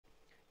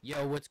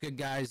Yo, what's good,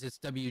 guys? It's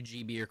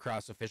WGB or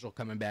KROSS Official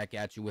coming back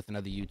at you with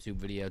another YouTube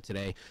video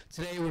today.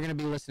 Today we're going to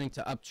be listening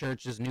to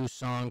Upchurch's new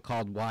song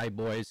called Why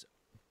Boys.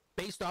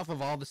 Based off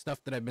of all the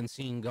stuff that I've been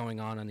seeing going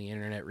on the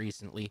internet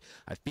recently,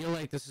 I feel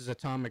like this is a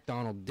Tom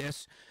MacDonald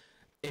diss.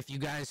 If you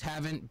guys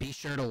haven't, be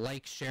sure to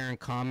like, share, and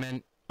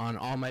comment on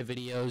all my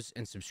videos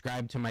and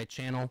subscribe to my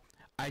channel.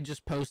 I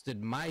just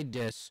posted my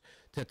diss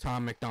to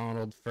Tom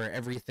MacDonald for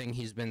everything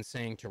he's been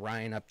saying to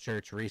Ryan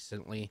Upchurch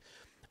recently.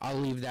 I'll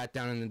leave that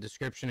down in the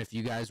description if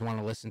you guys want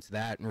to listen to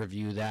that and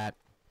review that.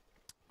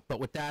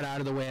 But with that out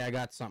of the way, I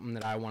got something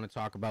that I want to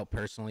talk about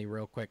personally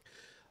real quick.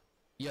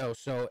 Yo,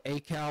 so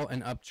ACAL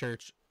and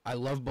Upchurch, I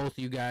love both of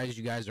you guys.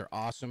 You guys are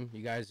awesome.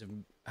 You guys have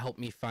helped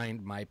me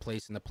find my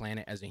place in the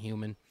planet as a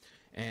human.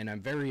 And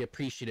I'm very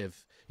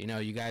appreciative. You know,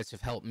 you guys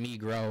have helped me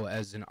grow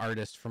as an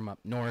artist from up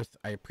north.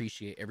 I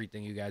appreciate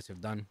everything you guys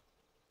have done.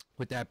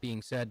 With that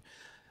being said,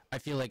 I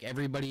feel like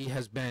everybody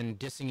has been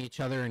dissing each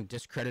other and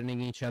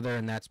discrediting each other,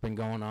 and that's been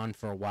going on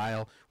for a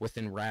while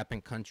within rap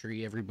and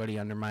country, everybody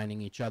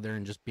undermining each other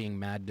and just being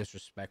mad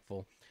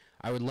disrespectful.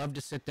 I would love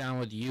to sit down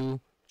with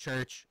you,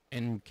 Church,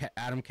 and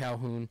Adam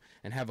Calhoun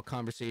and have a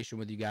conversation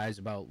with you guys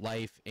about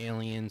life,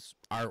 aliens,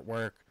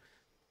 artwork,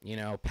 you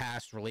know,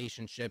 past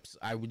relationships.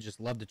 I would just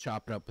love to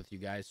chop it up with you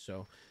guys.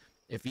 So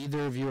if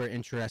either of you are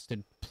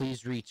interested,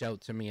 please reach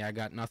out to me. I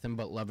got nothing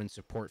but love and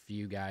support for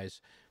you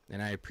guys,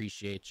 and I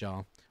appreciate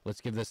y'all. Let's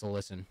give this a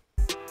listen.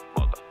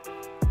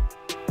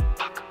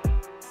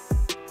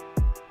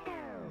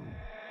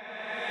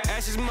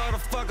 Ask these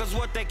motherfuckers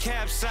what they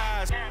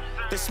capsize.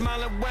 They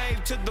smile and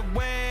wave to the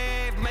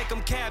wave, make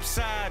them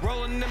capsize.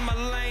 Rolling in my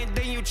lane,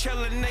 then you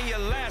chillin' in your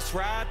last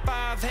ride.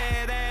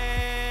 Five-head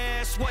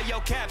ass, what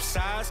your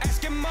capsize?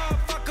 Asking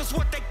motherfuckers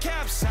what they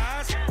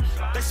capsize.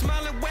 They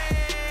smile and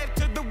wave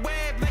to the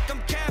wave, make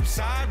them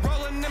capsize.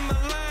 Rolling in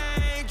my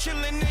lane,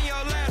 chillin' in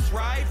your last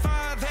ride.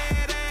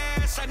 Five-head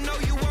ass, I know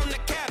you on the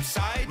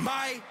capside.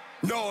 My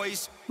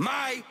noise,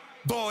 my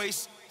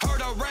voice,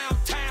 heard around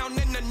town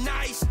in the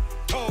nice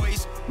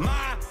toys.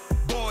 My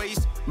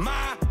boys,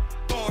 my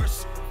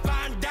force,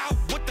 find out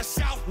what the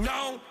South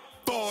known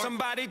for.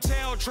 Somebody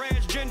tell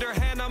transgender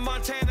Hannah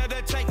Montana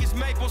to take his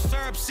maple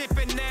syrup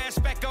sipping ass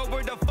back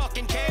over to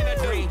fucking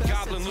Canada. Green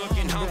Goblin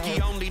looking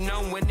hunky, only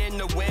known when in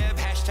the web.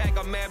 Hashtag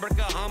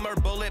America Hummer,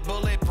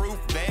 bulletproof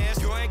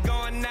vest. You ain't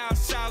going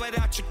outside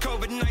without your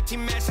COVID-19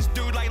 masses,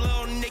 dude. Like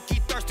Lil Nicky,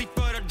 thirsty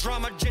for the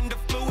drama, gender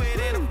fluid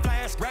in a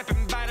flask.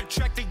 Rapping by the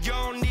tractor, you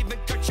don't even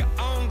cut your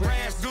own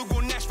grass.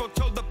 Google Nashville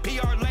told the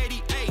PR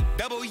lady, hey,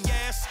 double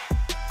yes.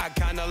 I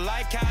kinda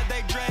like how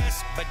they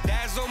dress,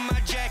 bedazzle my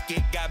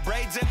jacket, got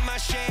braids in my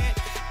shed.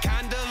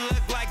 Kinda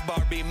look like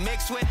Barbie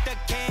mixed with the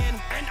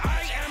can, and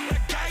I am the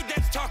guy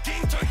that's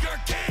talking to your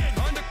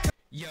can.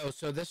 Yo,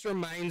 so this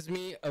reminds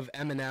me of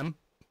Eminem,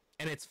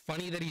 and it's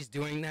funny that he's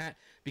doing that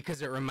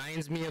because it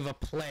reminds me of a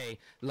play.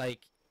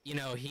 Like, you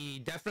know, he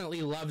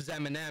definitely loves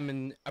Eminem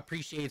and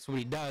appreciates what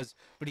he does,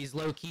 but he's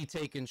low-key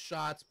taking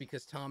shots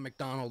because Tom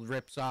MacDonald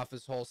rips off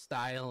his whole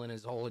style and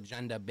his whole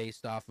agenda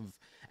based off of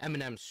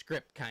Eminem's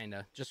script,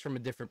 kinda, just from a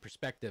different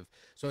perspective.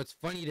 So it's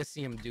funny to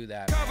see him do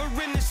that.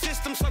 Covering the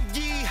system, so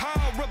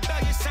yeehaw,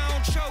 rebellious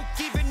sound choke,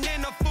 even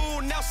in a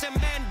fool Nelson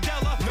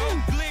Mandela. No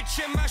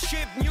glitch in my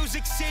ship,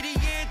 Music City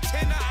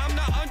antenna. I'm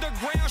the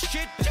underground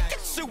shit, chicken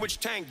sewage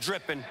tank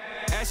dripping.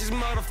 As his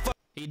motherfucker.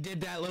 He did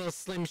that little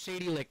Slim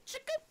Shady lick.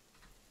 Chicken.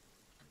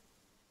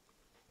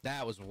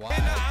 That was wild.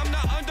 I'm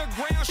the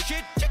underground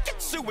shit, chicken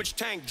sewage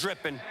tank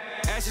dripping.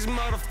 Ask these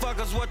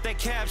motherfuckers what they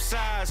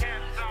capsize.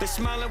 They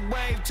smile and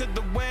wave to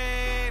the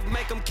wave,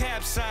 make them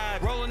capsize.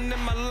 Rolling in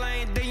my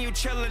lane, then you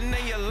chillin'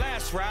 in your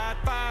last ride.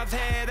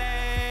 Five-head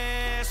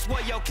ass,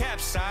 what your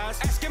capsize?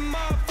 Asking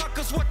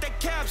motherfuckers what they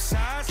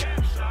capsize.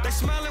 They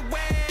smile and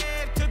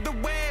wave to the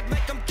wave,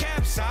 make them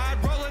capsize.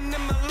 Rolling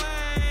in my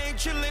lane,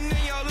 chillin'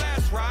 in your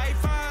last ride.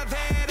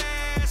 Five-head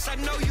ass, I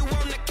know you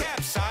on the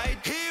capside.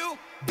 Hill,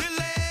 Billy.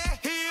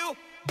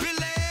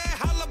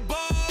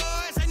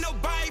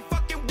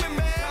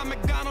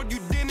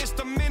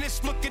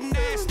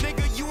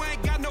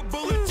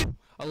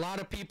 A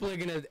lot of people are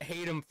gonna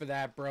hate him for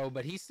that, bro,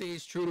 but he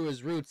stays true to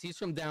his roots. He's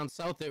from down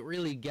south. It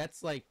really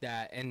gets like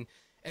that, and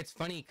it's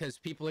funny because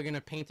people are gonna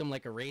paint him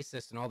like a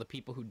racist and all the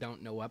people who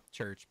don't know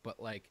Upchurch, but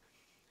like,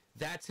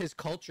 that's his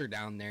culture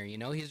down there, you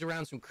know? He's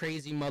around some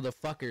crazy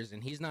motherfuckers,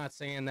 and he's not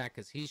saying that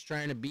because he's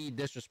trying to be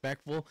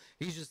disrespectful.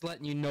 He's just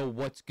letting you know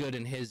what's good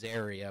in his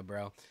area,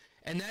 bro.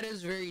 And that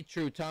is very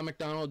true. Tom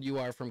MacDonald, you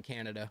are from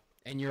Canada,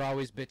 and you're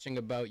always bitching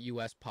about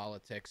U.S.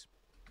 politics.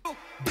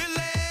 Billy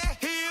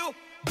Hill,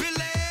 Billy.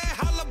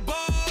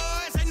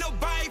 Boys, ain't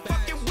nobody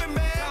fucking with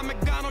me. Tom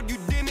MacDonald, you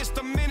Dennis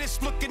the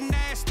Menace looking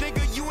ass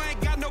nigga. You ain't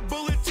got no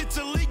bullets, it's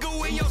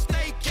illegal in your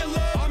state,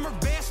 killer. Armor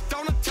vest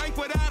on a tank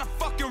without a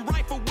fucking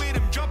rifle with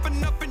him.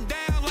 Jumping up and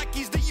down like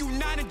he's the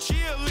United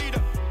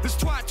cheerleader. This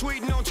twat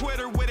tweeting on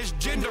Twitter with his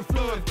gender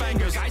fluid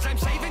fingers. Guys, I'm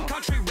saving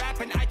country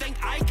rapping, I think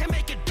I can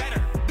make it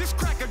better. This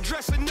cracker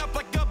dressing up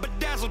like a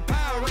bedazzled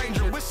Power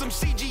Ranger with some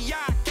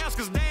CGI cows,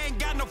 cause they ain't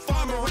got no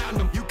farm around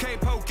them. You can't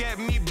poke at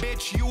me,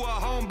 bitch, you a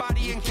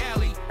homebody in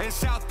Cali. And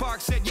South Park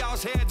Mark said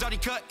y'all's heads already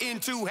cut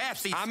into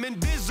halfsies. I'm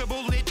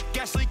invisible, lit,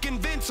 gas leak,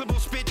 invincible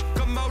spit.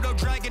 Komodo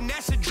dragon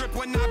acid drip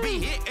when I be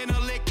hitting a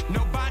lick.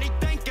 Nobody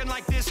thinking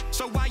like this,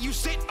 so why you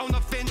sit on the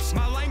fence?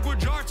 My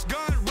language arts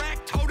gun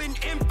racked, holding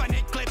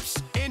infinite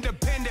clips.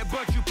 Independent,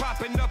 but you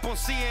popping up on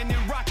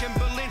CNN, rocking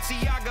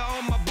Balenciaga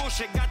on my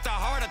bullshit. Got the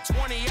heart of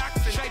 20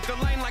 oxen. Shape the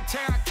lane like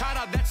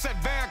terracotta, that's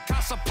at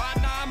Veracasa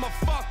partner. I'ma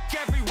fuck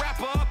every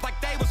rapper up like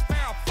they was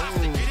Farrah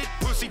Fawcett. Get it?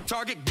 Pussy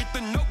target, get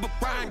the notebook,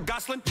 Ryan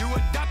Gosling. You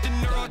adopted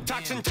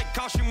neurotoxin, take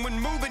caution when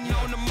moving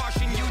on the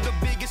Martian. You the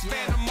biggest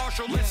fan of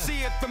Marshall. Let's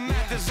see if the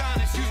math is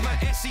honest. Use my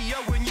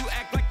SEO when you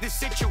act like this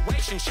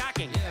situation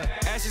shocking.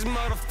 Ask these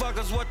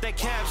motherfuckers what they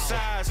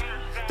capsize.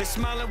 They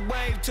smile and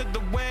wave to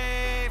the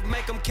wave,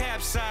 make them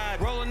capsize.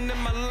 Rolling in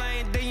my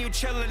lane, then you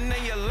chillin'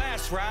 in your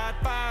last ride.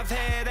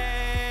 5-head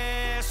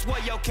ass,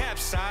 what your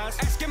capsize?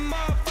 Asking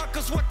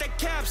motherfuckers what they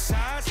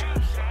capsize.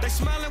 They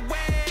smile and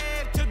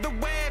wave to the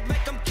wave,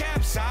 make them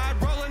capsize.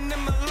 Rolling in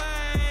my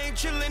lane,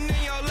 chillin'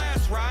 in your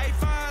last ride.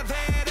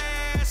 5-head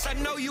ass, I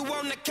know you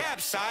on the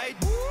capside.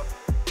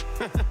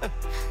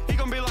 He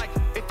gonna be like,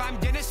 if I'm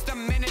Dennis the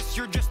Menace,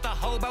 you're just a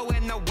hobo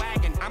in the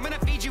wagon. I'm gonna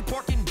feed you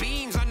pork and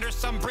beans under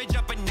some bridge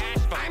up in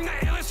Nashville. I'm the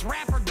illest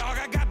rapper, dog.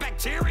 I got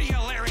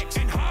bacteria lyrics.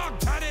 And hog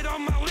tutted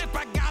on my lip,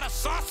 I got a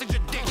sausage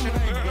addiction.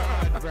 Oh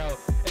my God, bro.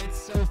 It's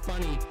so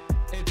funny.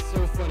 It's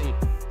so funny.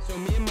 So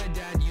me and my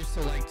dad used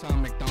to like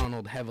Tom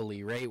McDonald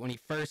heavily, right? When he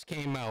first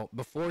came out,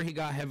 before he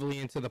got heavily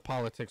into the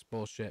politics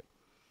bullshit.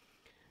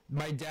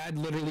 My dad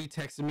literally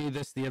texted me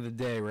this the other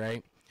day,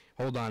 right?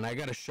 Hold on, I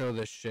gotta show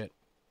this shit.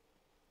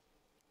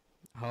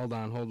 Hold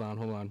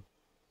on.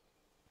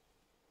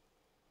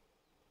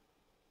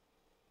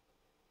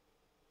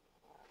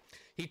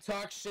 He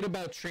talks shit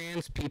about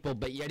trans people,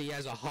 but yet he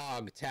has a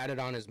hog tatted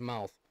on his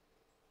mouth.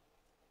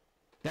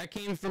 That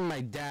came from my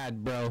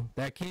dad, bro.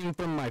 That came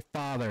from my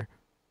father.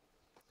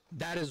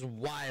 That is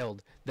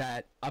wild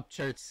that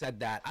Upchurch said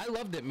that. I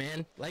loved it,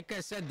 man. Like I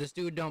said, this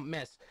dude don't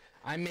miss.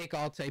 I make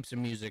all types of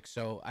music,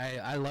 so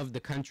I love the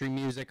country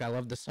music. I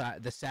love the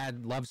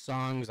sad love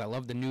songs. I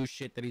love the new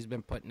shit that he's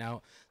been putting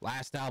out.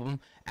 Last album,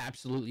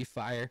 absolutely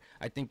fire.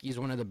 I think he's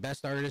one of the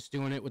best artists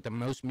doing it with the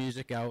most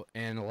music out,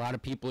 and a lot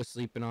of people are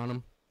sleeping on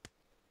him.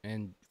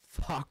 And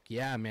fuck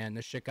yeah, man,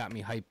 this shit got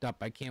me hyped up.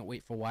 I can't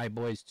wait for Y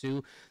Boys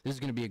 2. This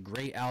is going to be a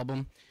great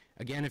album.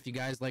 Again, if you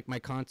guys like my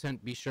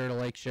content, be sure to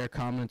like, share,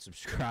 comment, and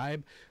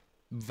subscribe.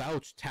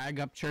 Vouch, tag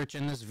Upchurch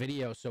in this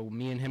video so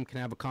me and him can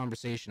have a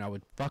conversation. I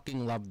would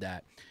fucking love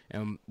that.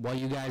 And while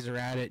you guys are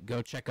at it,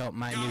 go check out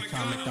my new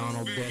Tom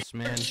McDonald diss,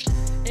 man.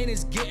 And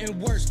it's getting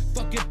worse.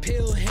 Fucking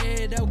pill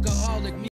head alcoholic.